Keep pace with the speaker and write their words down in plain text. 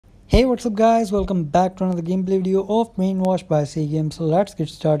Hey, what's up guys, welcome back to another gameplay video of Brainwash by SayGames. So let's get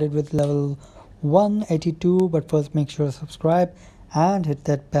started with level 182, but first make sure to subscribe and hit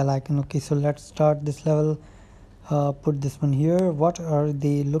that bell icon. Okay, so let's start this level. Put this one here. What are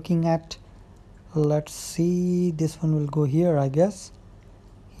they looking at? Let's see, this one will go here, I guess.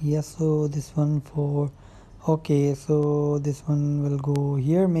 Yes, so this one for, okay, so this one will go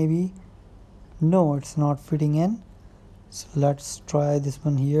here maybe. No, it's not fitting in. So let's try this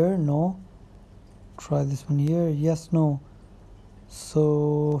one here. No, try this one here. Yes, no.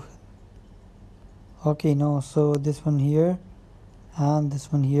 So okay, no, so this one here and this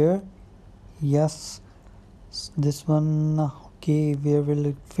one here. Yes, this one. Okay, where will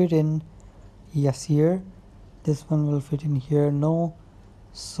it fit in? Yes, here. This one will fit in here. No,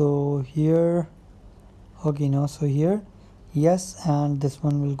 so here. Okay, no, so here. Yes, and this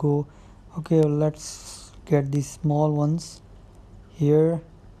one will go. Okay, let's get these small ones here,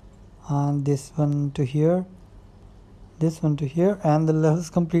 and this one to here, this one to here, and the level is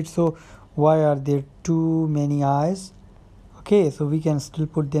complete. So why are there too many eyes? Okay, so we can still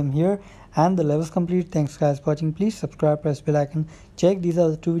put them here, and the level is complete. Thanks guys for watching. Please subscribe, press bell icon, check these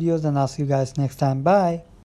other two videos, and I'll see you guys next time. Bye.